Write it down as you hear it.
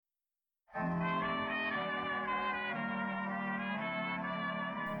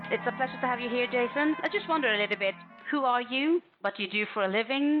It's a pleasure to have you here, Jason. I just wonder a little bit, who are you, what do you do for a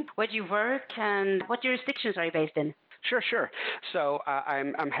living, where do you work, and what jurisdictions are you based in? Sure. So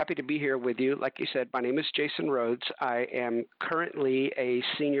I'm happy to be here with you. Like you said, my name is Jason Rhodes. I am currently a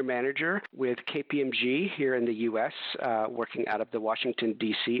senior manager with KPMG here in the U.S., working out of the Washington,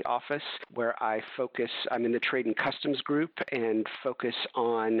 D.C. office, where I'm in the Trade and Customs Group and focus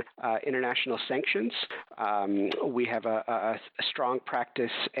on international sanctions. We have a strong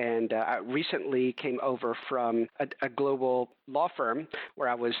practice, and I recently came over from a global law firm where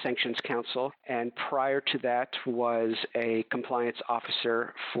I was sanctions counsel, and prior to that was a compliance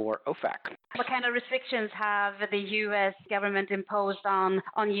officer for OFAC. What kind of restrictions have the U.S. government imposed on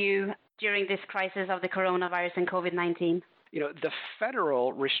you during this crisis of the coronavirus and COVID-19? The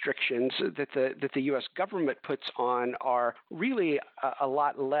federal restrictions that the U.S. government puts on are really a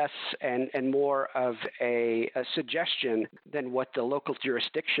lot less and more of a suggestion than what the local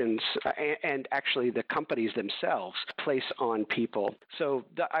jurisdictions and actually the companies themselves place on people. So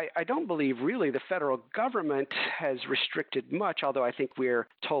I don't believe really the federal government has restricted much, although I think we're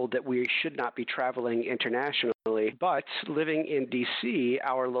told that we should not be traveling internationally. But living in D.C.,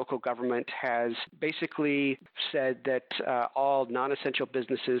 our local government has basically said that all non-essential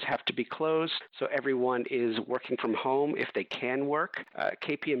businesses have to be closed, so everyone is working from home if they can work.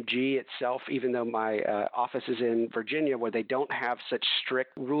 KPMG itself, even though my office is in Virginia, where they don't have such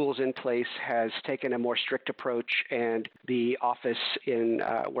strict rules in place, has taken a more strict approach, and the office in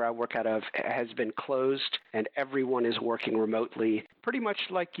where I work out of has been closed, and everyone is working remotely, pretty much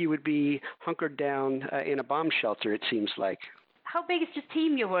like you would be hunkered down in a bomb shelter, it seems like. How big is the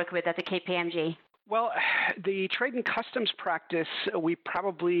team you work with at the KPMG? Well, the trade and customs practice, we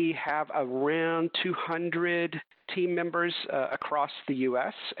probably have around 200 team members across the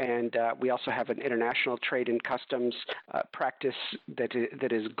U.S., and we also have an international trade and customs practice that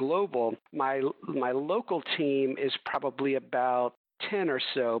is global. My local team is probably about 10 or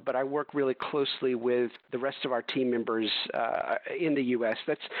so, but I work really closely with the rest of our team members in the U.S.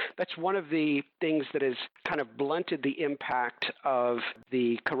 That's one of the things that has kind of blunted the impact of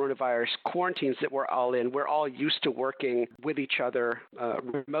the coronavirus quarantines that we're all in. We're all used to working with each other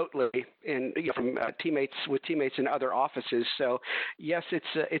remotely, and from teammates in other offices. So yes,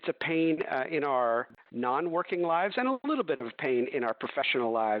 it's a pain in our non-working lives and a little bit of a pain in our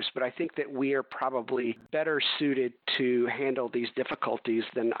professional lives. But I think that we are probably better suited to handle these difficulties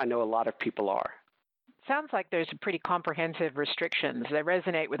than I know a lot of people are. Sounds like there's pretty comprehensive restrictions that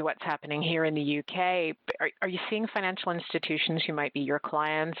resonate with what's happening here in the UK. Are you seeing financial institutions who might be your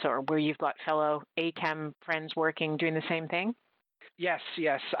clients or where you've got fellow ACAM friends working doing the same thing? Yes,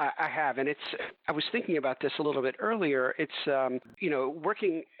 I have. And I was thinking about this a little bit earlier. It's,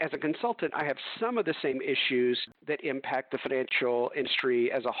 working as a consultant, I have some of the same issues that impact the financial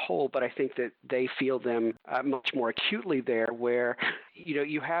industry as a whole, but I think that they feel them much more acutely there, where,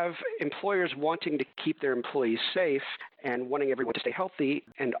 you have employers wanting to keep their employees safe and wanting everyone to stay healthy,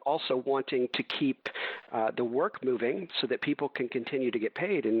 and also wanting to keep the work moving so that people can continue to get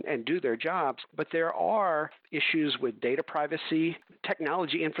paid and do their jobs. But there are issues with data privacy,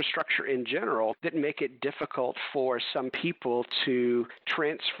 technology infrastructure in general, that make it difficult for some people to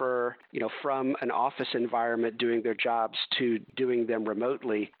transfer, from an office environment doing their jobs to doing them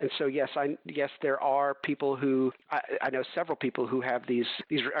remotely. And so, yes, there are people who I know several people who have these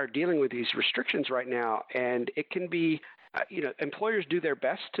are dealing with these restrictions right now, and it can be. Employers do their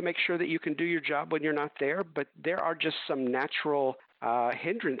best to make sure that you can do your job when you're not there, but there are just some natural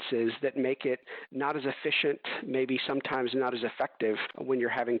hindrances that make it not as efficient, maybe sometimes not as effective when you're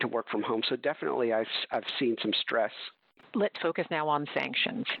having to work from home. So definitely I've seen some stress. Let's focus now on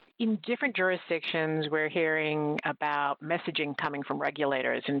sanctions. In different jurisdictions, we're hearing about messaging coming from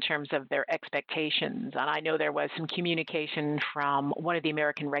regulators in terms of their expectations. And I know there was some communication from one of the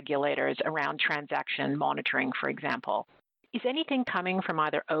American regulators around transaction monitoring, for example. Is anything coming from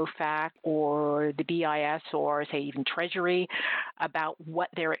either OFAC or the BIS or, say, even Treasury about what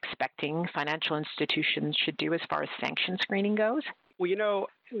they're expecting financial institutions should do as far as sanction screening goes? Well,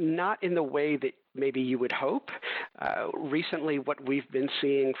 not in the way that maybe you would hope. Recently, what we've been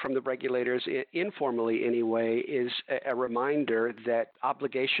seeing from the regulators, informally anyway, is a reminder that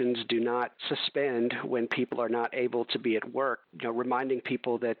obligations do not suspend when people are not able to be at work, reminding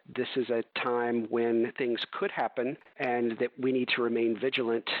people that this is a time when things could happen and that we need to remain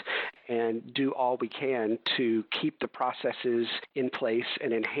vigilant and do all we can to keep the processes in place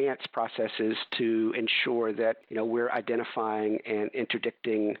and enhance processes to ensure that, we're identifying and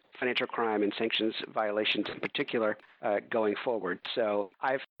interdicting financial crime and sanctions violations in particular going forward. So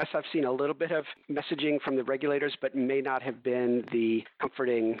I've I've seen a little bit of messaging from the regulators, but may not have been the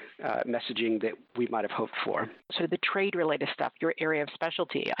comforting messaging that we might have hoped for. So the trade-related stuff, your area of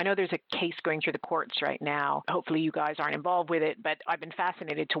specialty, I know there's a case going through the courts right now. Hopefully you guys aren't involved with it, but I've been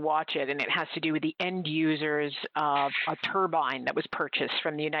fascinated to watch it, and it has to do with the end users of a turbine that was purchased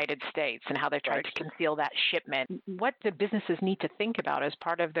from the United States and how they're trying to conceal that shipment. What do businesses need to think about as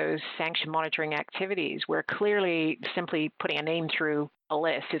part of those sanction monitoring activities, where clearly simply putting a name through a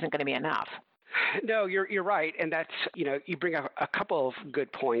list isn't going to be enough? No, you're right, and that's, you bring up a couple of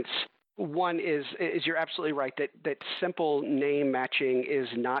good points. One is you're absolutely right that simple name matching is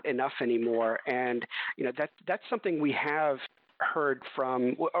not enough anymore, and that's something we have heard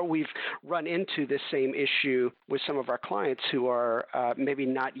from, or we've run into this same issue with some of our clients who are maybe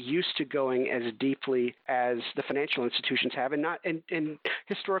not used to going as deeply as the financial institutions have, and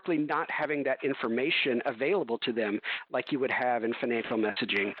historically not having that information available to them like you would have in financial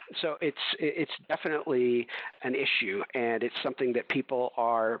messaging. So it's definitely an issue, and it's something that people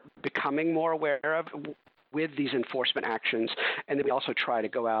are becoming more aware of with these enforcement actions. And then we also try to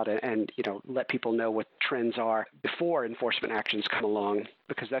go out and let people know what trends are before enforcement actions come along,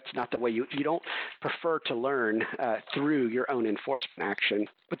 because that's not the way you don't prefer to learn through your own enforcement action.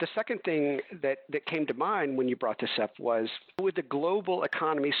 But the second thing that came to mind when you brought this up was, with the global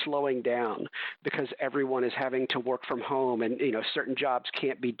economy slowing down because everyone is having to work from home and certain jobs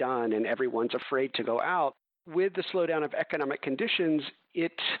can't be done and everyone's afraid to go out, with the slowdown of economic conditions,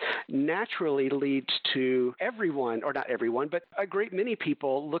 it naturally leads to everyone, or not everyone, but a great many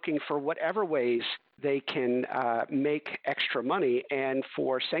people looking for whatever ways they can make extra money. And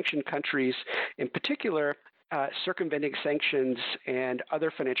for sanctioned countries in particular, circumventing sanctions and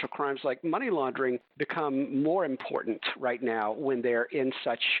other financial crimes like money laundering become more important right now when they're in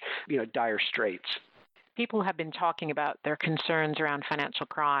such dire straits. People have been talking about their concerns around financial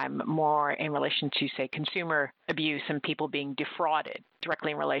crime more in relation to, say, consumer abuse and people being defrauded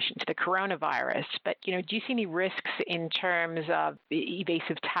directly in relation to the coronavirus. But, do you see any risks in terms of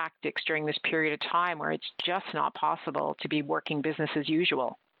evasive tactics during this period of time where it's just not possible to be working business as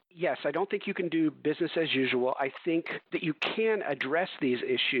usual? Yes, I don't think you can do business as usual. I think that you can address these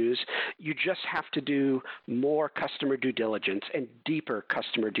issues. You just have to do more customer due diligence and deeper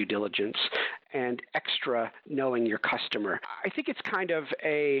customer due diligence and extra knowing your customer. I think it's kind of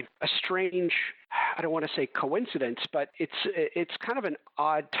a strange, I don't want to say coincidence, but it's kind of an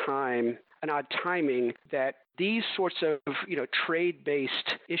odd timing that these sorts of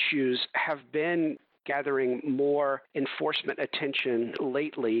trade-based issues have been gathering more enforcement attention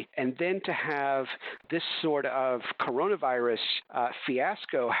lately, and then to have this sort of coronavirus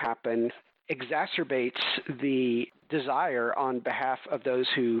fiasco happen exacerbates the desire on behalf of those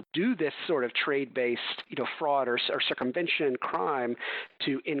who do this sort of trade-based, fraud or circumvention crime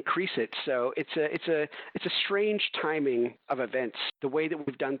to increase it. So it's a strange timing of events. The way that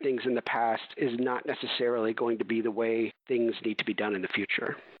we've done things in the past is not necessarily going to be the way things need to be done in the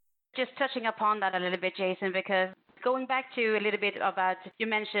future. Just touching upon that a little bit, Jason, because going back to a little bit about, you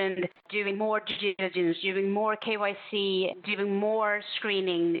mentioned doing more due diligence, doing more KYC, doing more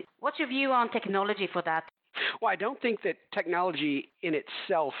screening. What's your view on technology for that? Well, I don't think that technology in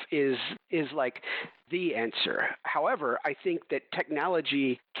itself is like the answer. However, I think that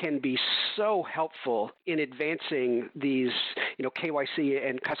technology can be so helpful in advancing these, KYC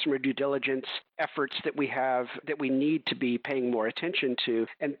and customer due diligence efforts that we have, that we need to be paying more attention to.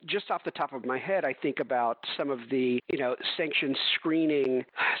 And just off the top of my head, I think about some of the, sanction screening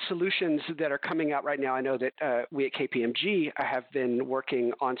solutions that are coming out right now. I know that we at KPMG have been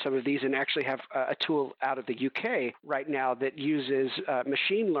working on some of these and actually have a tool out of the UK right now that uses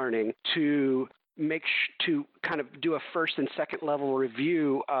machine learning to to kind of do a first and second level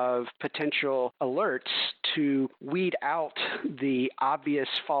review of potential alerts to weed out the obvious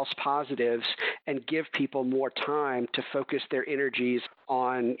false positives and give people more time to focus their energies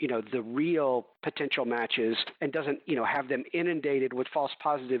on, the real potential matches, and doesn't, have them inundated with false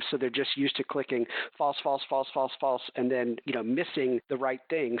positives so they're just used to clicking false, false, false, false, false, and then, missing the right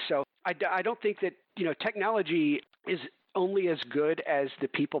thing. So I don't think that, technology is only as good as the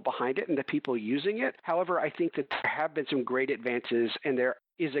people behind it and the people using it. However, I think that there have been some great advances, and there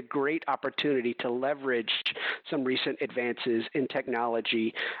is a great opportunity to leverage some recent advances in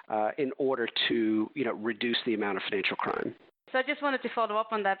technology in order to, reduce the amount of financial crime. So I just wanted to follow up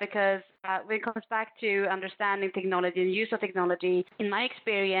on that, because when it comes back to understanding technology and use of technology, in my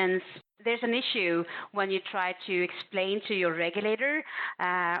experience, there's an issue when you try to explain to your regulator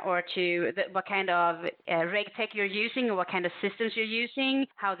or to what kind of reg tech you're using or what kind of systems you're using,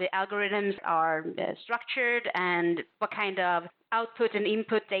 how the algorithms are structured, and what kind of output and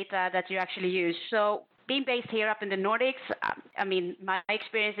input data that you actually use. So being based here up in the Nordics, I mean, my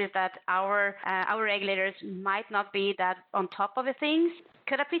experience is that our regulators might not be that on top of the things.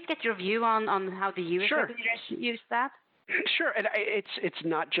 Could I please get your view on how the U.S. Sure. regulators use that? Sure, and it's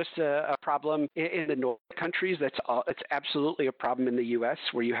not just a problem in the Nordic countries. It's absolutely a problem in the U.S.,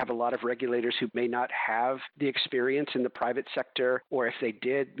 where you have a lot of regulators who may not have the experience in the private sector, or if they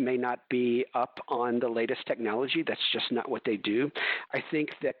did, may not be up on the latest technology. That's just not what they do. I think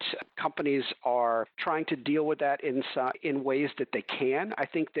that companies are trying to deal with that in ways that they can. I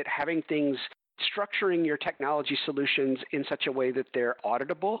think that having things structuring your technology solutions in such a way that they're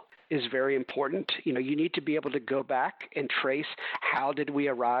auditable is very important. You need to be able to go back and trace how did we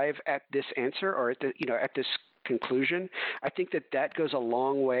arrive at this answer or at this conclusion. I think that goes a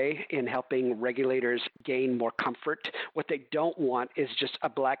long way in helping regulators gain more comfort. What they don't want is just a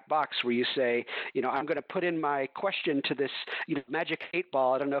black box where you say, I'm going to put in my question to this, magic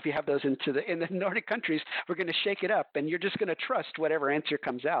 8-ball. I don't know if you have those in the Nordic countries. We're going to shake it up, and you're just going to trust whatever answer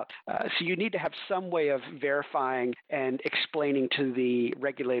comes out. So you need to have some way of verifying and explaining to the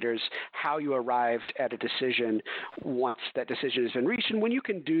regulators how you arrived at a decision once that decision has been reached. And when you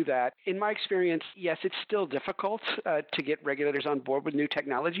can do that, in my experience, yes, it's still difficult to get regulators on board with new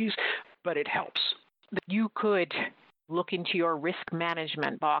technologies, but it helps. You could look into your risk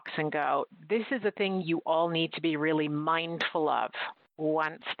management box and go, this is a thing you all need to be really mindful of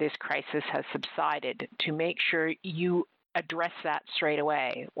once this crisis has subsided, to make sure you address that straight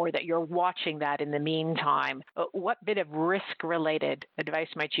away, or that you're watching that in the meantime. What bit of risk-related advice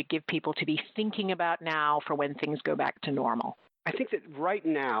might you give people to be thinking about now for when things go back to normal? I think that right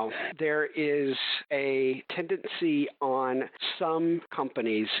now there is a tendency on some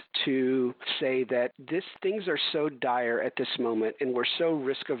companies to say that things are so dire at this moment and we're so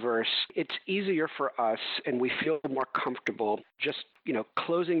risk averse, it's easier for us and we feel more comfortable just,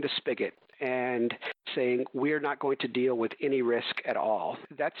 closing the spigot and saying we're not going to deal with any risk at all.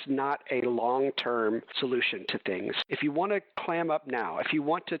 That's not a long-term solution to things. If you want to clam up now, if you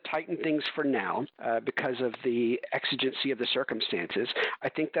want to tighten things for now because of the exigency of the circumstances, I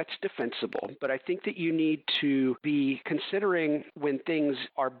think that's defensible. But I think that you need to be considering, when things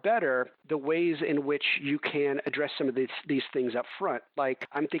are better, the ways in which you can address some of these things up front. Like,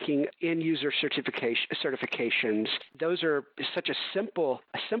 I'm thinking end-user certifications. Those are such a simple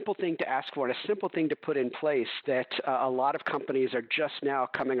thing to ask for and a simple thing to put in place that a lot of companies are just now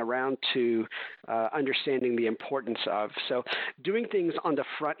coming around to understanding the importance of. So doing things on the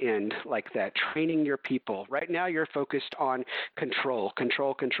front end like that, training your people. Right now you're focused on control.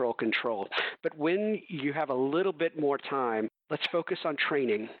 But when you have a little bit more time, let's focus on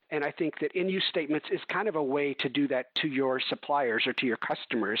training. And I think that in-use statements is kind of a way to do that to your suppliers or to your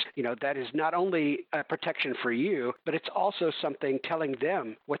customers. That is not only a protection for you, but it's also something telling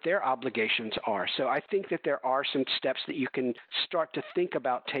them what their obligations are. So I think that there are some steps that you can start to think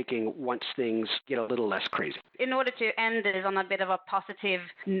about taking once things get a little less crazy. In order to end this on a bit of a positive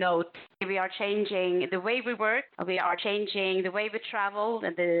note, we are changing the way we work, we are changing the way we travel,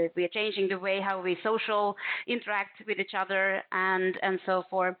 and we are changing the way how we social interact with each other, and so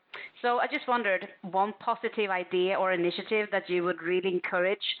forth. So I just wondered, one positive idea or initiative that you would really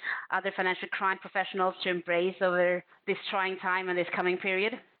encourage other financial crime professionals to embrace over this trying time and this coming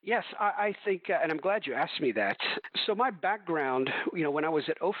period? Yes, I think, and I'm glad you asked me that. So my background, when I was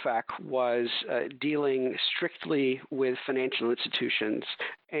at OFAC, was dealing strictly with financial institutions,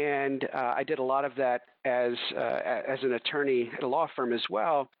 and I did a lot of that as an attorney at a law firm as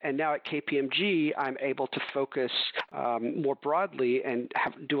well. And now at KPMG, I'm able to focus more broadly and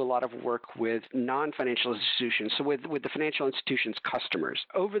do a lot of work with non-financial institutions, so with the financial institutions' customers.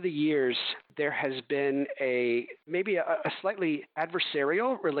 Over the years, there has been maybe a slightly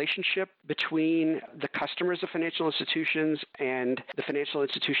adversarial relationship between the customers of financial institutions and the financial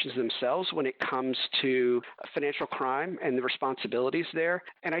institutions themselves when it comes to financial crime and the responsibilities there.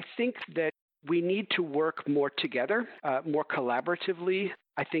 And I think that we need to work more together, more collaboratively.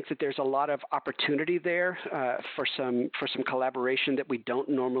 I think that there's a lot of opportunity there for some collaboration that we don't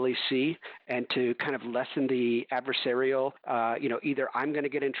normally see, and to kind of lessen the adversarial, either I'm going to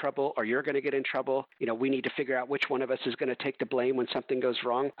get in trouble or you're going to get in trouble. We need to figure out which one of us is going to take the blame when something goes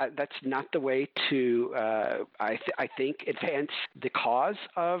wrong. That's not the way to, I think, advance the cause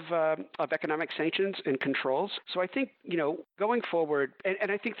of economic sanctions and controls. So I think, going forward, and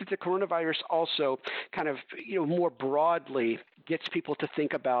I think that the coronavirus also kind of, more broadly gets people to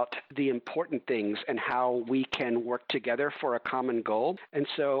think about the important things and how we can work together for a common goal. And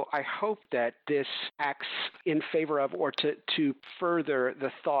so I hope that this acts in favor of or to further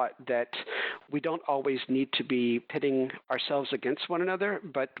the thought that we don't always need to be pitting ourselves against one another,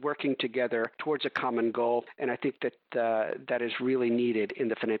 but working together towards a common goal. And I think that that is really needed in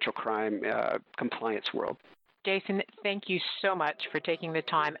the financial crime compliance world. Jason, thank you so much for taking the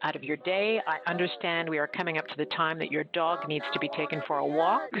time out of your day. I understand we are coming up to the time that your dog needs to be taken for a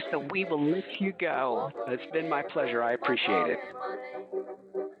walk, so we will let you go. It's been my pleasure. I appreciate it.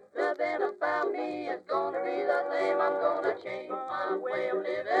 Nothing about me is gonna be the same. I'm gonna change my way of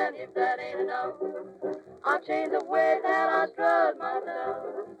living if that ain't enough. I'll change the way that I strut myself.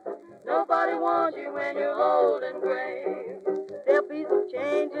 Nobody wants you when you're old and gray. There'll be some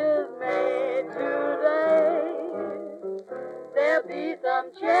changes made today. There'll be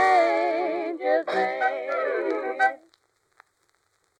some changes.